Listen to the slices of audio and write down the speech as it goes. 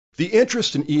The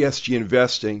interest in ESG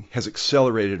investing has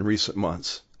accelerated in recent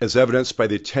months, as evidenced by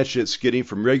the attention it's getting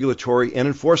from regulatory and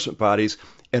enforcement bodies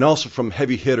and also from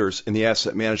heavy hitters in the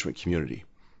asset management community.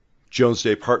 Jones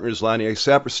Day partners Lania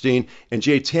Saperstein and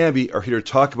Jay Tamby are here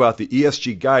to talk about the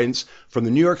ESG guidance from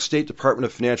the New York State Department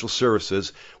of Financial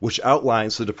Services, which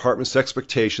outlines the department's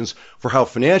expectations for how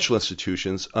financial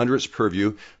institutions under its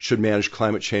purview should manage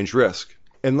climate change risk.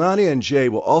 And Lania and Jay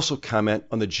will also comment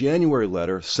on the January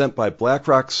letter sent by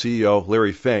BlackRock CEO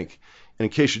Larry Fink, and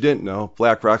in case you didn't know,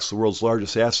 BlackRock's the world's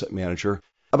largest asset manager,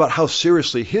 about how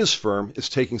seriously his firm is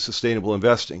taking sustainable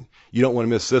investing. You don't want to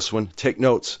miss this one. Take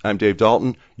notes. I'm Dave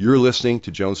Dalton. You're listening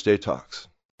to Jones Day Talks.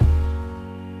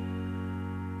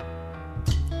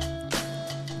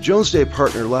 Jones Day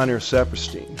partner Lania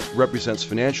Saperstein represents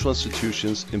financial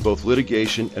institutions in both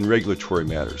litigation and regulatory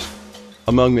matters.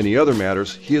 Among many other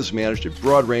matters, he has managed a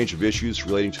broad range of issues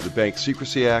relating to the Bank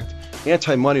Secrecy Act,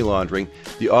 anti-money laundering,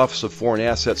 the Office of Foreign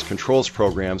Assets Controls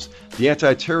programs, the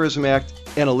Anti-Terrorism Act,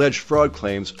 and alleged fraud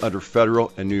claims under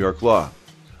federal and New York law.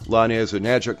 Lania is an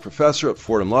adjunct professor at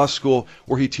Fordham Law School,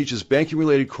 where he teaches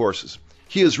banking-related courses.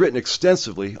 He has written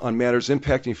extensively on matters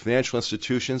impacting financial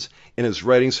institutions, and his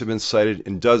writings have been cited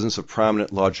in dozens of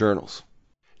prominent law journals.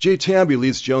 Jay Tamby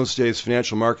leads Jones Day's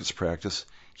financial markets practice.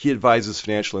 He advises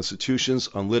financial institutions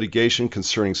on litigation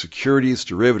concerning securities,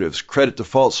 derivatives, credit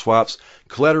default swaps,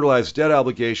 collateralized debt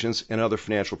obligations, and other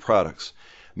financial products.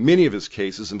 Many of his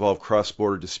cases involve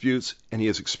cross-border disputes, and he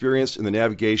is experienced in the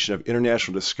navigation of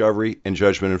international discovery and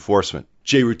judgment enforcement.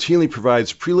 Jay routinely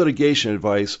provides pre-litigation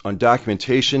advice on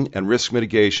documentation and risk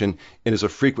mitigation and is a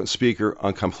frequent speaker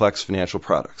on complex financial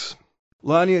products.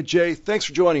 Lania, Jay, thanks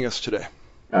for joining us today.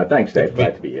 Thanks, Dave.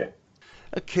 Glad to be here.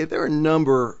 Okay, there are a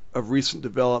number of recent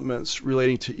developments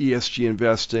relating to ESG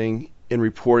investing and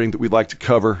reporting that we'd like to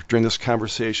cover during this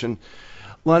conversation.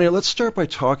 Lania, let's start by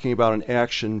talking about an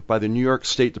action by the New York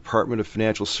State Department of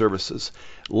Financial Services.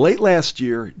 Late last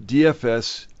year,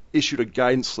 DFS issued a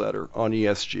guidance letter on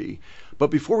ESG.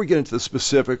 But before we get into the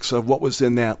specifics of what was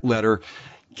in that letter,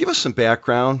 give us some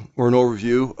background or an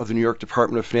overview of the New York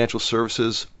Department of Financial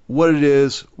Services, what it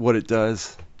is, what it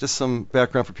does, just some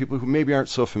background for people who maybe aren't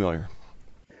so familiar.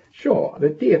 Sure. The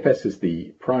DFS is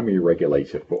the primary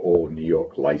regulator for all New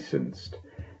York licensed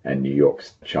and New York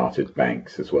chartered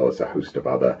banks, as well as a host of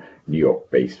other New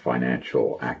York-based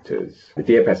financial actors. The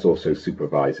DFS also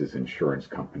supervises insurance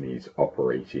companies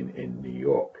operating in New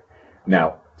York.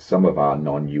 Now, some of our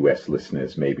non-U.S.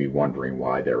 listeners may be wondering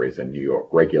why there is a New York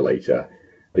regulator.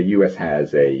 The U.S.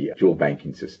 has a dual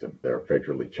banking system. There are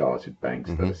federally chartered banks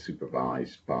that are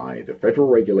supervised by the federal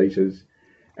regulators,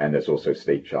 and there's also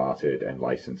state chartered and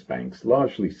licensed banks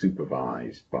largely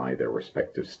supervised by their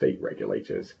respective state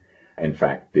regulators. In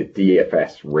fact, the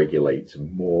DFS regulates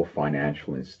more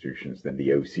financial institutions than the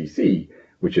OCC,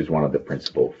 which is one of the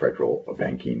principal federal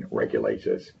banking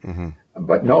regulators.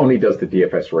 But not only does the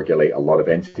DFS regulate a lot of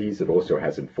entities, it also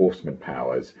has enforcement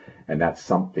powers, and that's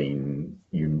something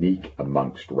unique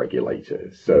amongst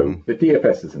regulators. So the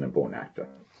DFS is an important actor.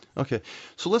 Okay,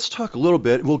 so let's talk a little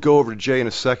bit. We'll go over to Jay in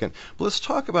a second, but let's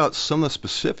talk about some of the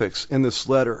specifics in this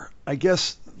letter. I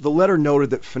guess the letter noted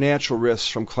that financial risks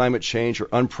from climate change are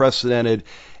unprecedented,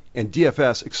 and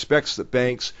DFS expects that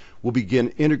banks will begin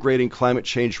integrating climate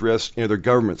change risk into their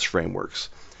government's frameworks.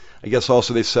 I guess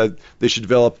also they said they should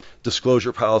develop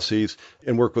disclosure policies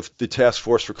and work with the Task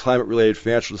Force for Climate-Related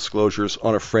Financial Disclosures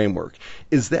on a framework.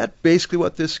 Is that basically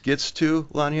what this gets to,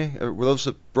 Lania? Were those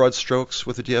the broad strokes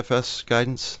with the DFS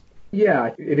guidance?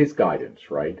 Yeah, it is guidance,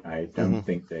 right? I don't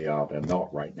think they're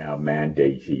not right now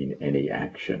mandating any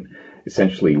action.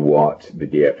 Essentially what the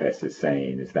DFS is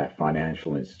saying is that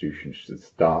financial institutions should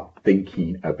start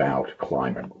thinking about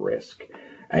climate risk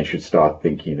and should start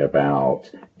thinking about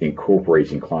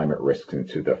incorporating climate risks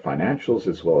into the financials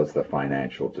as well as the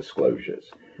financial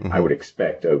disclosures. I would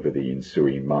expect over the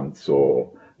ensuing months or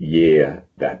year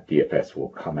that DFS will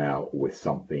come out with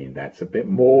something that's a bit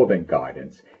more than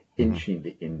guidance, inching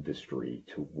the industry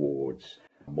towards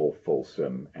a more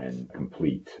fulsome and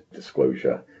complete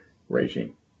disclosure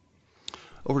regime.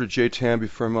 Over to Jay Tamby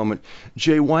for a moment.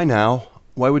 Jay, why now?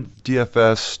 Why would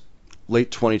DFS late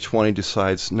 2020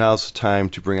 decides now's the time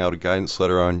to bring out a guidance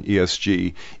letter on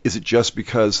ESG? Is it just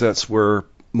because that's where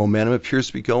momentum appears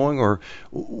to be going, or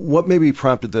what maybe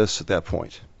prompted this at that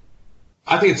point?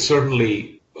 I think it's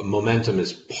certainly momentum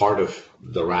is part of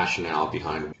the rationale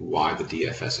behind why the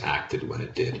DFS acted when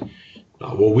it did.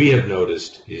 What we have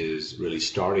noticed is really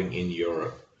starting in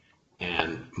Europe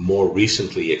and more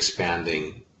recently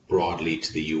expanding broadly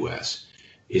to the US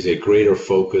is a greater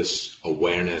focus,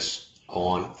 awareness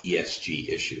on ESG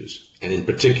issues, and in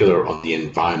particular on the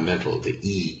environmental, the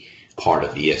E part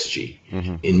of ESG.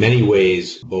 In many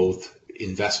ways, both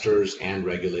investors and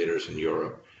regulators in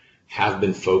Europe have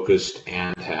been focused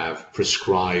and have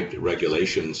prescribed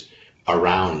regulations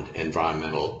around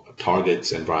environmental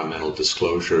targets, environmental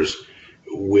disclosures.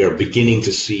 We're beginning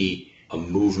to see a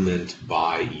movement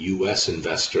by U.S.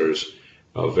 investors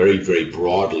very, very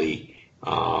broadly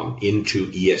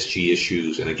into ESG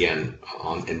issues, and again,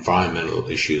 on environmental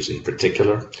issues in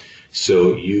particular.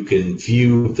 So you can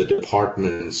view the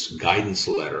department's guidance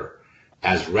letter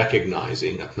as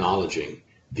recognizing, acknowledging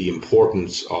the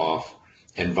importance of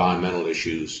environmental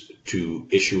issues to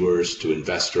issuers, to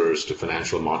investors, to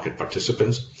financial market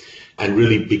participants, and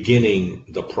really beginning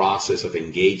the process of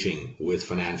engaging with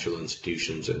financial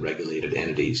institutions and regulated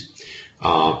entities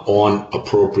on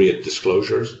appropriate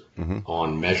disclosures,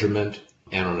 on measurement,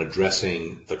 and on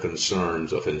addressing the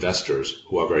concerns of investors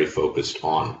who are very focused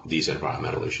on these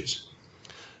environmental issues.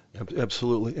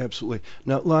 Absolutely, absolutely.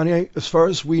 Now, Lonnie, as far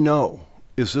as we know,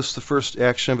 is this the first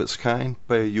action of its kind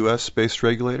by a U.S.-based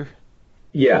regulator?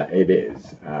 Yeah, it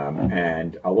is.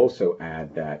 And I'll also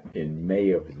add that in May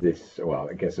of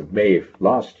May of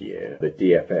last year, the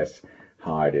DFS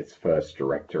hired its first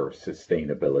director of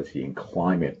sustainability and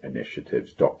climate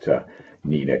initiatives, Dr.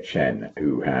 Nina Chen,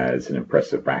 who has an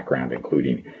impressive background,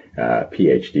 including a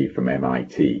PhD from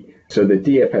MIT. So the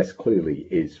DFS clearly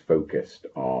is focused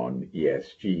on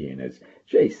ESG. And as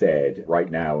Jay said, right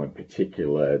now in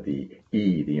particular, the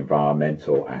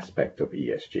environmental aspect of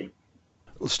ESG.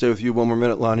 Let's stay with you one more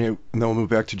minute, Lonnie, and then we'll move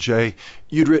back to Jay.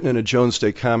 You'd written in a Jones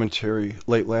Day commentary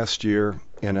late last year,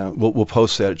 and we'll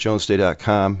post that at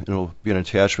jonesday.com, and it'll be an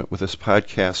attachment with this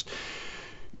podcast.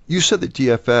 You said that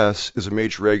DFS is a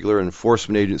major regulatory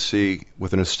enforcement agency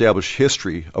with an established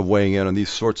history of weighing in on these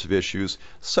sorts of issues.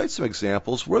 Cite some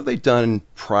examples. What have they done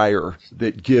prior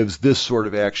that gives this sort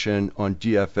of action on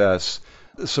DFS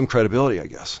some credibility, I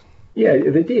guess? Yeah,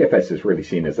 the DFS is really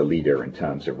seen as a leader in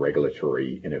terms of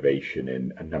regulatory innovation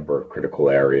in a number of critical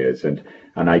areas. And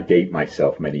I date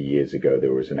myself many years ago,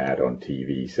 there was an ad on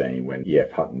TV saying, when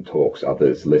E.F. Hutton talks,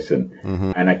 others listen.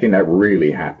 And I think that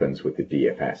really happens with the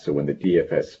DFS. So when the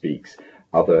DFS speaks,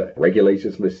 other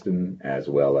regulators listen as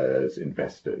well as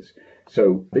investors.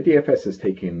 So the DFS has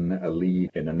taken a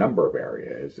lead in a number of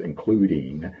areas,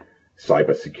 including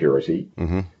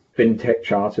cybersecurity, fintech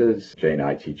charters. Jay and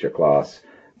I teach a class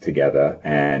together,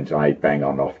 and I bang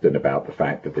on often about the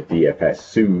fact that the DFS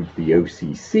sued the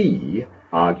OCC,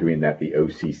 arguing that the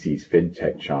OCC's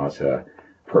fintech charter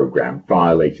program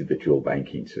violated the dual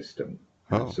banking system.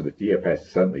 So the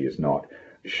DFS certainly is not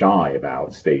shy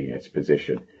about stating its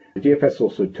position. The DFS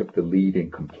also took the lead in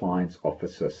compliance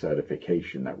officer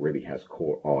certification that really has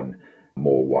caught on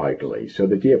more widely. So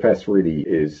the DFS really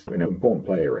is an important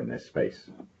player in this space.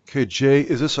 Okay, Jay,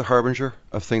 is this a harbinger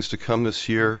of things to come this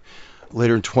year?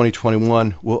 Later in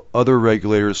 2021, will other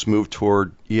regulators move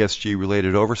toward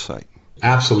ESG-related oversight?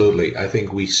 Absolutely. I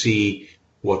think we see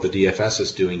what the DFS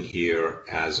is doing here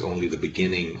as only the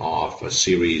beginning of a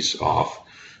series of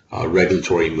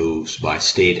regulatory moves by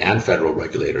state and federal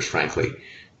regulators, frankly,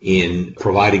 in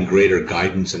providing greater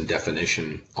guidance and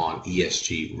definition on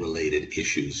ESG-related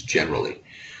issues generally.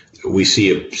 We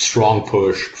see a strong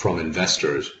push from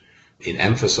investors in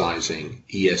emphasizing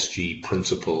ESG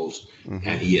principles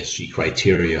and ESG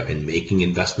criteria in making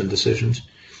investment decisions.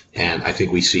 And I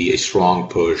think we see a strong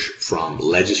push from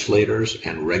legislators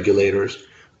and regulators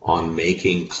on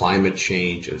making climate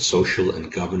change and social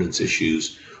and governance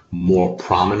issues more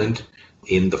prominent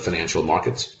in the financial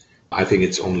markets. I think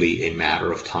it's only a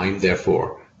matter of time,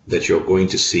 therefore, that you're going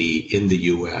to see in the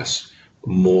U.S.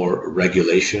 more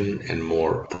regulation and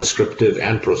more prescriptive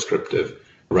and proscriptive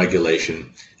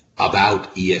regulation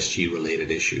about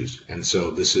ESG-related issues. And so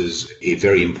this is a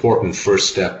very important first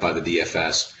step by the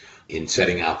DFS in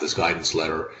setting out this guidance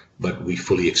letter, but we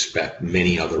fully expect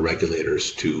many other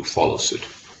regulators to follow suit.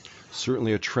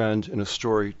 Certainly a trend and a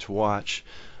story to watch.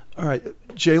 All right,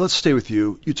 Jay, let's stay with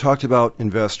you. You talked about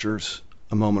investors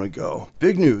a moment ago.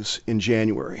 Big news in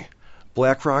January.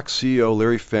 BlackRock CEO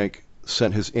Larry Fink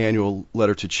sent his annual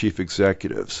letter to chief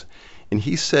executives, and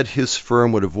he said his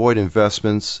firm would avoid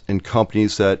investments in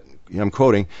companies that, I'm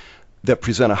quoting, that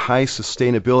present a high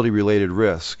sustainability-related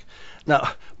risk.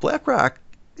 Now, BlackRock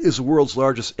is the world's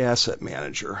largest asset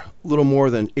manager, a little more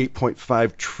than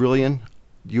 $8.5 trillion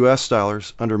US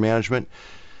dollars under management.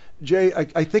 Jay,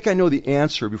 I think I know the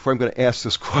answer before I'm going to ask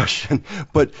this question,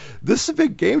 but this is a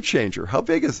big game changer. How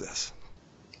big is this?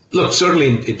 Look,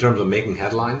 certainly in terms of making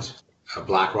headlines,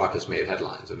 BlackRock has made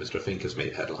headlines and Mr. Fink has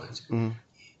made headlines.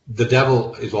 The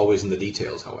devil is always in the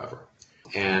details, however.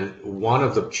 And one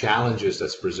of the challenges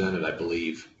that's presented, I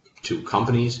believe, to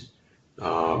companies,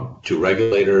 to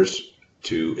regulators,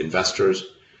 to investors,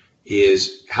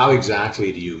 is how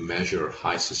exactly do you measure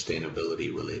high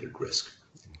sustainability related risk?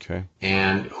 Okay.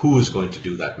 And who is going to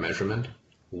do that measurement?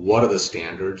 What are the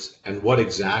standards? And what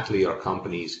exactly are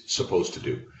companies supposed to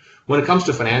do? When it comes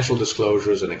to financial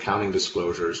disclosures and accounting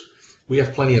disclosures, we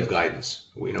have plenty of guidance.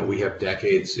 We have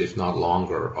decades, if not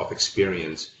longer, of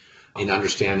experience in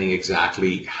understanding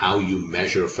exactly how you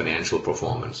measure financial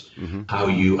performance, how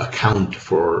you account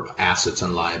for assets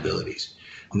and liabilities.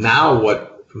 Now,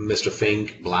 what Mr.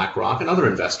 Fink, BlackRock, and other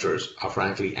investors are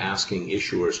frankly asking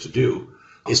issuers to do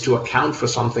is to account for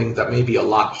something that may be a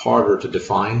lot harder to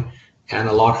define and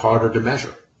a lot harder to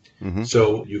measure.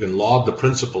 So you can laud the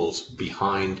principles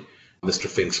behind Mr.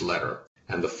 Fink's letter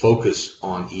and the focus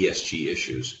on ESG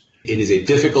issues. It is a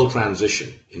difficult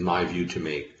transition, in my view, to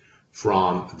make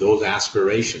from those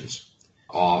aspirations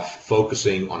of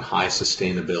focusing on high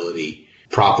sustainability,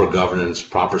 proper governance,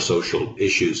 proper social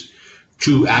issues,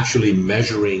 to actually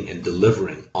measuring and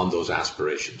delivering on those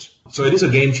aspirations. So it is a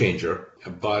game changer,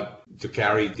 but to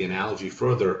carry the analogy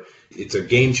further, it's a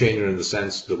game changer in the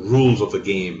sense the rules of the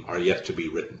game are yet to be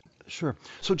written. Sure.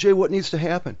 So, Jay, what needs to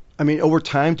happen? I mean, over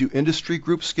time, do industry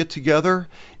groups get together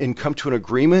and come to an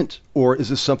agreement, or is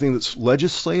this something that's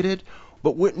legislated?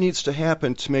 But what needs to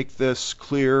happen to make this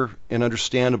clear and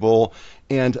understandable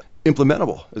and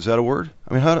implementable? Is that a word?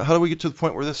 I mean, how do we get to the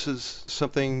point where this is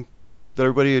something that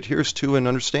everybody adheres to and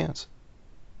understands?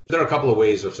 There are a couple of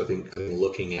ways of, I think,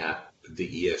 looking at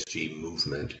the ESG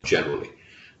movement generally.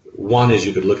 One is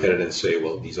you could look at it and say,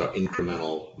 well, these are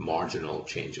incremental, marginal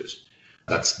changes.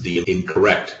 That's the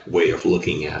incorrect way of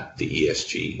looking at the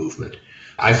ESG movement.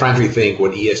 I frankly think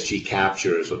what ESG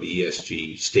captures, or the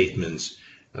ESG statements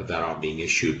that are being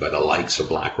issued by the likes of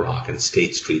BlackRock and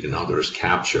State Street and others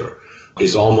capture,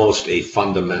 is almost a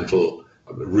fundamental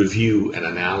review and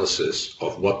analysis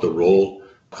of what the role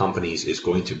of companies is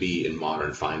going to be in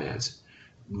modern finance.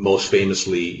 Most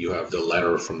famously, you have the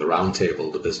letter from the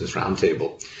roundtable, the Business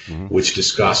Roundtable, which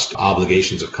discussed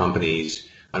obligations of companies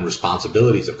and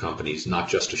responsibilities of companies, not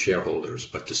just to shareholders,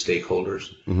 but to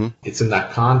stakeholders. It's in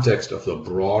that context of the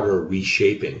broader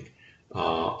reshaping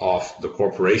of the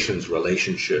corporation's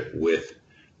relationship with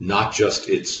not just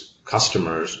its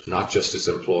customers, not just its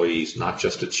employees, not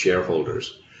just its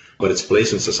shareholders, but its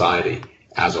place in society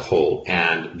as a whole,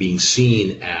 and being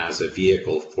seen as a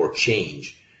vehicle for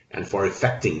change and for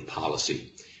effecting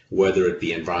policy, whether it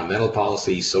be environmental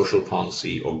policy, social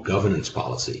policy, or governance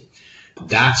policy.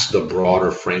 That's the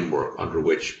broader framework under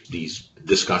which these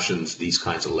discussions, these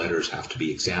kinds of letters have to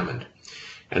be examined.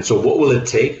 And so what will it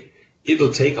take?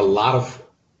 It'll take a lot of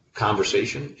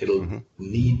conversation. There'll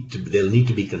need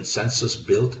to be consensus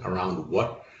built around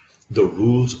what the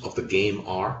rules of the game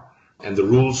are. And the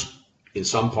rules in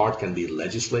some part can be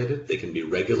legislated, they can be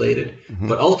regulated,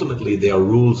 but ultimately they are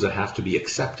rules that have to be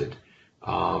accepted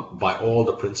by all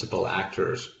the principal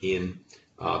actors in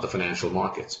the financial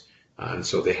markets. And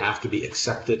so they have to be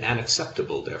accepted and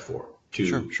acceptable, therefore,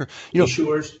 to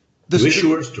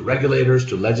issuers, to regulators,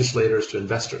 to legislators, to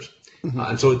investors.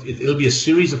 And so it'll be a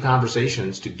series of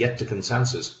conversations to get to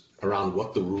consensus around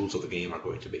what the rules of the game are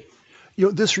going to be.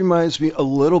 This reminds me a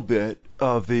little bit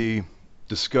of the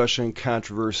discussion,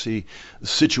 controversy,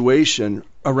 situation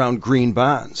around green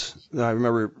bonds that I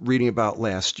remember reading about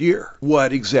last year.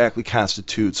 What exactly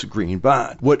constitutes a green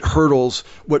bond? What hurdles,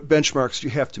 what benchmarks do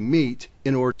you have to meet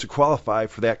in order to qualify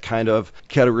for that kind of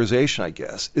categorization, I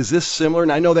guess? Is this similar?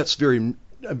 And I know that's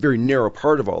a very narrow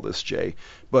part of all this, Jay,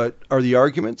 but are the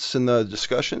arguments and the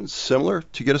discussions similar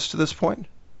to get us to this point?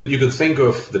 You could think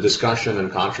of the discussion and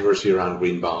controversy around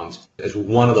green bonds as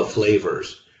one of the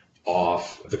flavors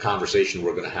of the conversation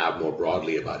we're going to have more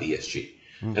broadly about ESG.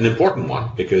 An important one,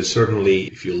 because certainly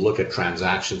if you look at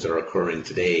transactions that are occurring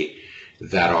today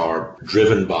that are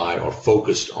driven by or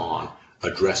focused on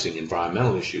addressing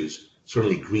environmental issues,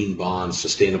 certainly green bonds,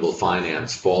 sustainable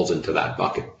finance falls into that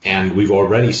bucket. And we've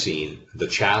already seen the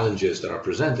challenges that are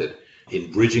presented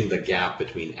in bridging the gap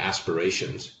between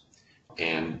aspirations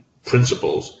and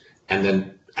principles, and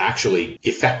then actually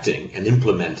effecting and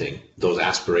implementing those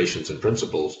aspirations and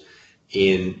principles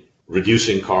in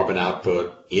reducing carbon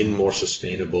output, in more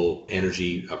sustainable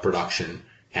energy production,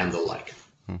 and the like.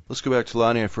 Let's go back to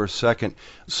Lania for a second,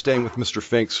 staying with Mr.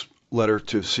 Fink's letter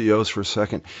to CEOs for a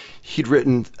second. He'd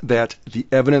written that the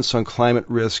evidence on climate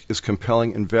risk is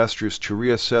compelling investors to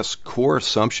reassess core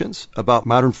assumptions about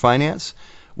modern finance.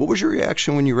 What was your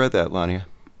reaction when you read that, Lania?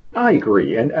 I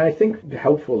agree, and I think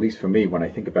helpful, at least for me, when I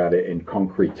think about it in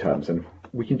concrete terms, and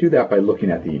we can do that by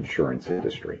looking at the insurance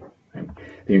industry.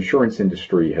 The insurance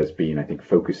industry has been, I think,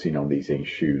 focusing on these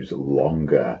issues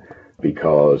longer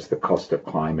because the cost of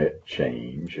climate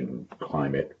change and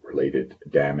climate related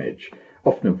damage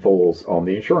often falls on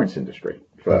the insurance industry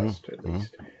first, at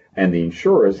least. And the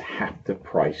insurers have to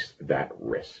price that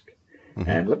risk.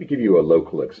 And let me give you a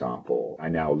local example. I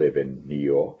now live in New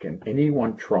York, and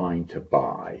anyone trying to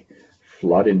buy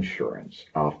flood insurance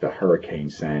after Hurricane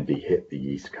Sandy hit the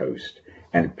East Coast,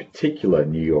 and in particular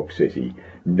New York City,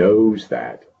 knows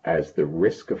that as the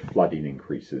risk of flooding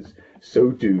increases, so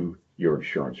do your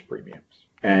insurance premiums.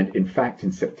 And in fact,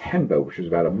 in September, which was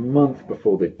about a month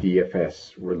before the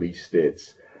DFS released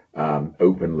its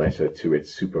open letter to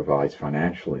its supervised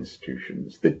financial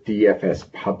institutions, the DFS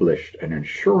published an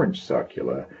insurance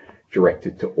circular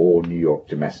directed to all New York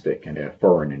domestic and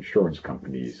foreign insurance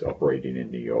companies operating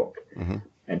in New York.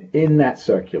 And in that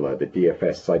circular, the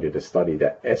DFS cited a study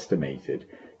that estimated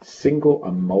single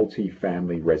and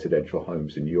multi-family residential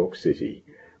homes in New York City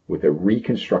with a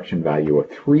reconstruction value of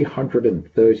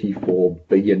 $334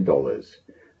 billion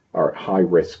are at high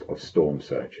risk of storm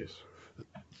surges.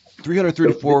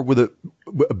 334 with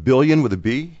a billion with a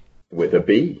B? With a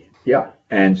B, yeah.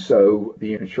 And so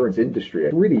the insurance industry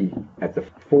are really at the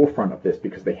forefront of this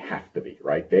because they have to be,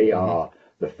 right? They are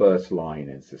the first line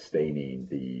in sustaining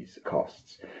these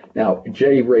costs. Now,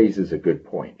 Jay raises a good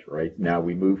point, right? Now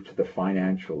we move to the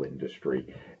financial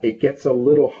industry. It gets a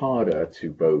little harder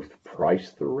to both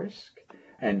price the risk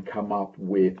and come up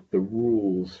with the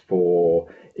rules for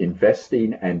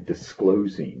investing and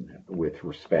disclosing with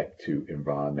respect to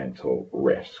environmental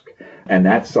risk. And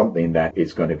that's something that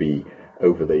is going to be,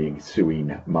 over the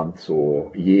ensuing months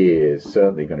or years,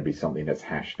 certainly going to be something that's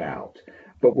hashed out.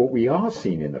 But what we are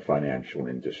seeing in the financial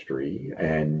industry,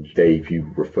 and Dave,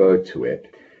 you referred to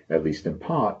it, at least in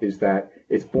part, is that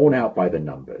it's borne out by the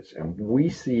numbers. And we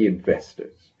see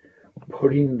investors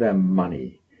putting their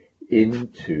money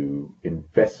into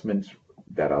investments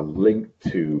that are linked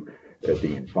to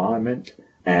the environment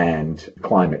and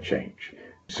climate change.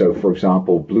 So, for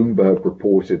example, Bloomberg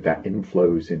reported that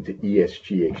inflows into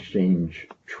ESG exchange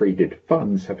traded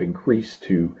funds have increased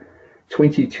to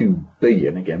 22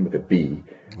 billion, again with a B,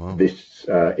 this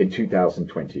in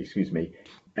 2020,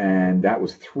 and that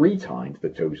was 3 times the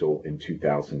total in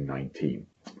 2019.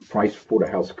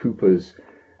 PricewaterhouseCoopers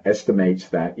estimates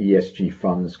that ESG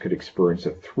funds could experience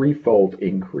a 3-fold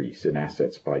increase in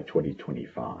assets by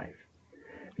 2025.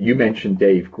 You mentioned,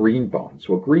 Dave, green bonds.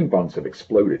 Well, green bonds have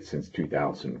exploded since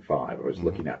 2005. I was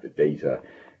looking at the data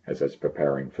as I was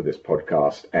preparing for this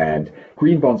podcast, and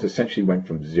green bonds essentially went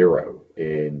from zero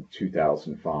in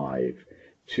 2005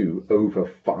 to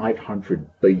over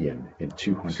 500 billion in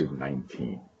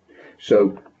 2019.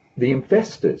 So the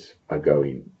investors are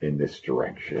going in this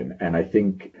direction, and I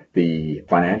think the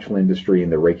financial industry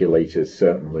and the regulators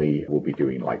certainly will be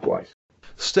doing likewise.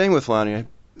 Staying with Lonnie,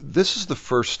 this is the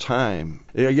first time,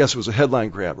 I guess it was a headline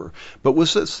grabber, but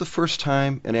was this the first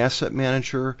time an asset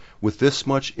manager with this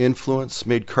much influence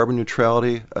made carbon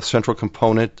neutrality a central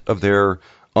component of their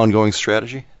ongoing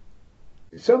strategy?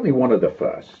 Certainly one of the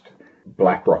first.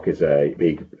 BlackRock is a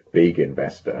big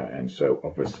investor, and so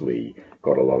obviously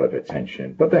got a lot of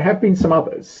attention. But there have been some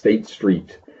others. State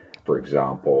Street, for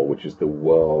example, which is the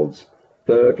world's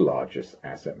 3rd largest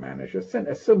asset manager, sent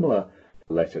a similar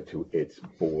letter to its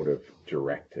board of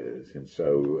directors, and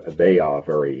so they are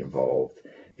very involved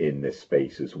in this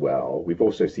space as well. We've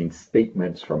also seen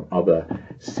statements from other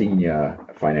senior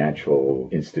financial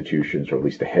institutions, or at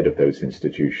least the head of those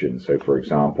institutions. So, for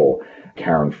example,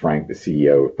 Karen Frank, the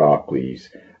CEO of Barclays,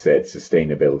 said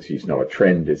sustainability is not a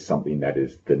trend, it's something that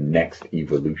is the next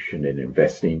evolution in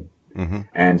investing.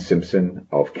 Ann Simpson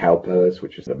of CalPERS,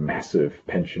 which is a massive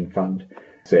pension fund,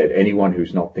 said anyone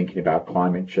who's not thinking about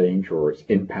climate change or its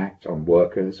impact on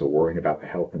workers or worrying about the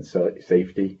health and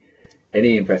safety,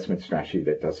 any investment strategy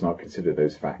that does not consider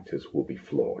those factors will be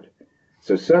flawed.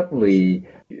 So certainly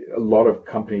a lot of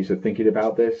companies are thinking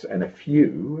about this, and a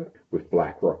few, with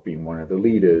BlackRock being one of the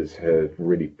leaders, have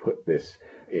really put this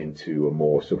into a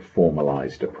more sort of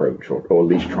formalized approach, or at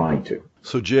least trying to.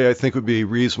 So, Jay, I think it would be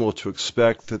reasonable to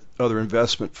expect that other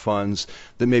investment funds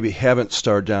that maybe haven't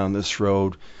started down this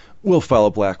road will follow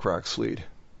BlackRock's lead.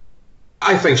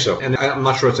 I think so. And I'm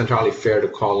not sure it's entirely fair to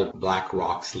call it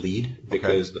BlackRock's lead,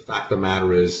 because the fact of the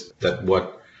matter is that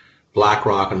what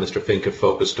BlackRock and Mr. Fink have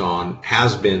focused on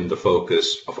has been the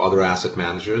focus of other asset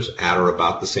managers at or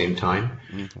about the same time.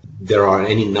 There are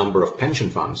any number of pension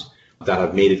funds that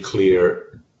have made it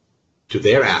clear to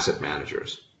their asset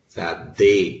managers that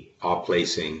they are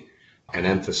placing an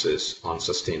emphasis on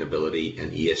sustainability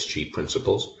and ESG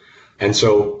principles. And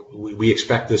so we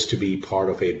expect this to be part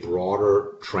of a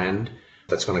broader trend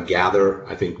that's going to gather,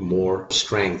 I think, more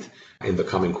strength in the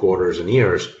coming quarters and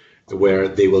years where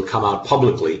they will come out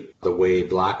publicly the way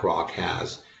BlackRock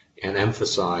has and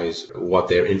emphasize what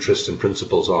their interests and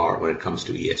principles are when it comes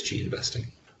to ESG investing.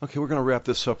 Okay, we're going to wrap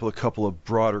this up with a couple of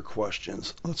broader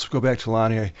questions. Let's go back to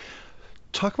Lania.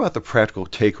 Talk about the practical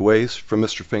takeaways from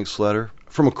Mr. Fink's letter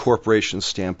from a corporation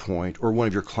standpoint or one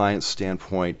of your clients'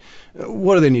 standpoint.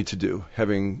 What do they need to do,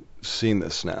 having seen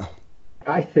this now?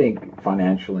 I think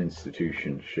financial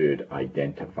institutions should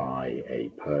identify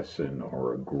a person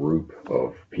or a group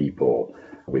of people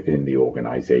within the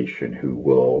organization who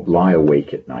will lie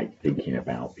awake at night thinking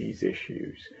about these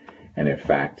issues. And in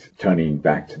fact, turning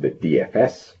back to the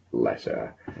DFS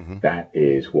letter, that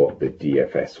is what the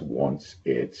DFS wants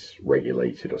its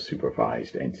regulated or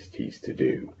supervised entities to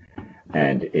do.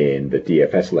 And in the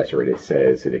DFS letter, it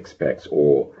says it expects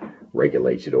all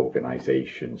regulated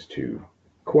organizations to,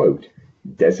 quote,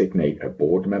 designate a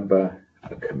board member,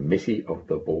 a committee of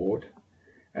the board,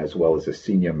 as well as a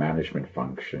senior management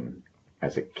function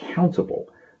as accountable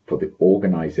for the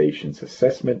organization's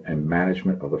assessment and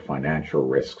management of the financial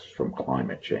risks from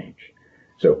climate change.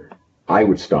 So I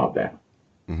would start there.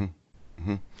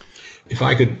 If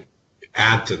I could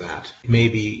add to that,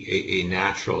 maybe a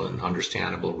natural and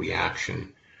understandable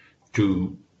reaction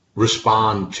to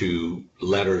respond to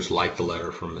letters like the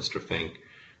letter from Mr. Fink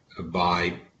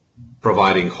by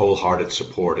providing wholehearted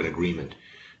support and agreement.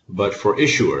 But for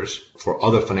issuers, for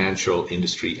other financial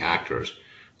industry actors,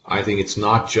 I think it's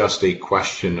not just a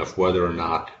question of whether or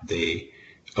not they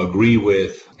agree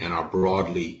with and are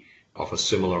broadly of a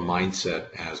similar mindset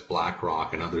as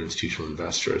BlackRock and other institutional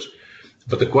investors.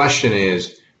 But the question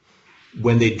is,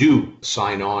 when they do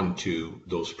sign on to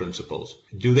those principles,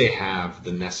 do they have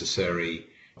the necessary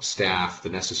staff, the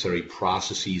necessary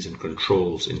processes and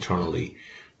controls internally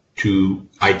to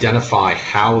identify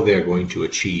how they're going to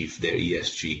achieve their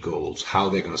ESG goals, how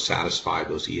they're going to satisfy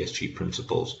those ESG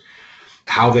principles,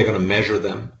 how they're going to measure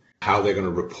them, how they're going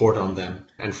to report on them,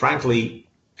 and frankly,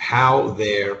 how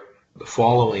their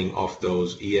following of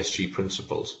those ESG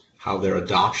principles, how their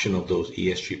adoption of those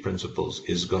ESG principles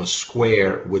is going to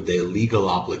square with their legal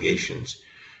obligations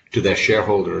to their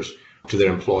shareholders, to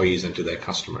their employees, and to their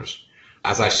customers.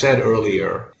 As I said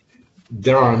earlier,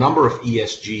 there are a number of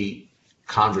ESG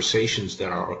conversations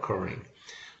that are occurring.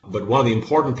 But one of the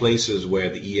important places where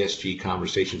the ESG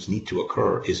conversations need to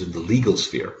occur is in the legal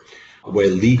sphere, where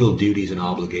legal duties and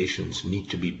obligations need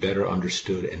to be better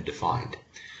understood and defined.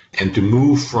 And to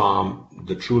move from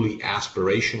the truly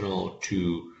aspirational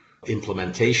to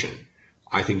implementation,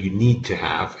 I think you need to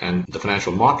have, and the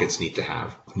financial markets need to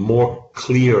have, more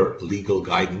clear legal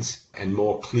guidance and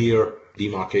more clear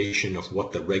demarcation of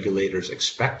what the regulators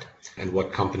expect and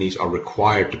what companies are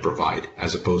required to provide,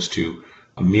 as opposed to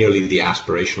merely the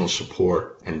aspirational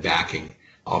support and backing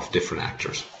of different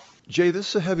actors. Jay, this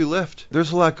is a heavy lift.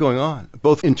 There's a lot going on,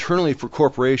 both internally for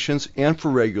corporations and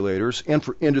for regulators and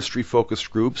for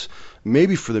industry-focused groups,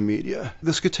 maybe for the media.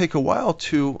 This could take a while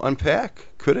to unpack,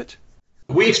 could it?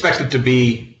 We expect it to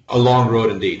be a long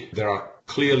road indeed. There are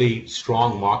clearly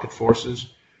strong market forces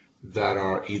that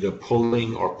are either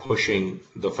pulling or pushing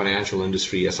the financial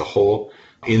industry as a whole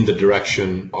in the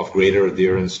direction of greater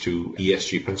adherence to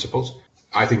ESG principles.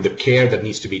 I think the care that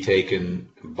needs to be taken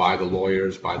by the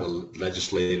lawyers, by the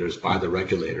legislators, by the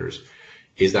regulators,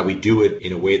 is that we do it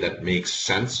in a way that makes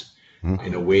sense,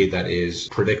 in a way that is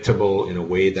predictable, in a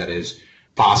way that is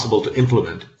possible to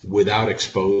implement without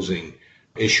exposing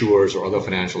issuers or other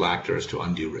financial actors to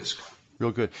undue risk.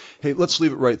 Real good. Hey, let's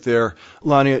leave it right there.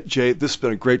 Lania, Jay, this has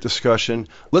been a great discussion.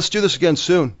 Let's do this again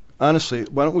soon. Honestly,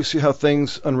 why don't we see how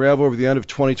things unravel over the end of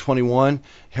 2021,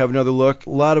 have another look. A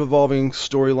lot of evolving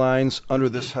storylines under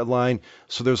this headline,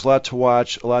 so there's a lot to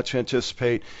watch, a lot to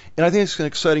anticipate, and I think it's an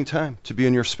exciting time to be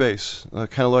in your space. The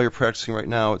kind of law you're practicing right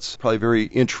now, it's probably a very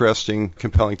interesting,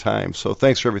 compelling time. So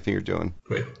thanks for everything you're doing.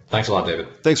 Great. Thanks a lot,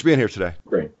 David. Thanks for being here today.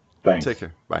 Great. Thanks. Take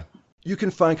care. Bye. You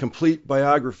can find complete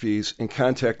biographies and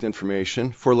contact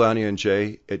information for Lania and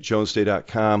Jay at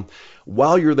jonesday.com.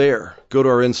 While you're there, go to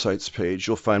our Insights page.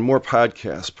 You'll find more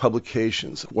podcasts,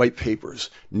 publications, white papers,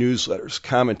 newsletters,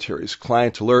 commentaries,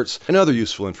 client alerts, and other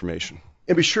useful information.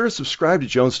 And be sure to subscribe to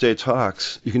Jones Day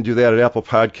Talks. You can do that at Apple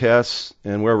Podcasts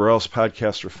and wherever else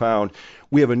podcasts are found.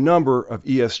 We have a number of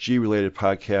ESG-related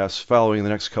podcasts following in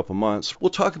the next couple months. We'll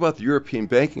talk about the European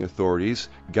Banking Authority's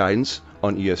guidance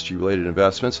on ESG-related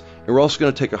investments, and we're also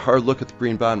going to take a hard look at the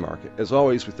green bond market. As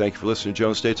always, we thank you for listening to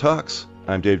Jones Day Talks.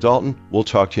 I'm Dave Dalton. We'll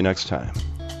talk to you next time.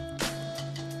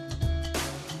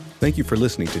 Thank you for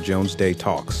listening to Jones Day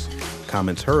Talks.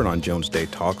 Comments heard on Jones Day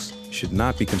Talks should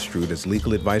not be construed as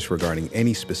legal advice regarding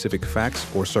any specific facts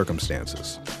or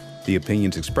circumstances. The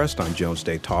opinions expressed on Jones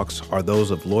Day Talks are those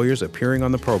of lawyers appearing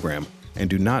on the program and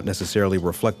do not necessarily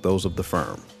reflect those of the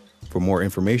firm. For more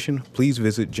information, please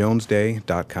visit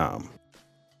jonesday.com.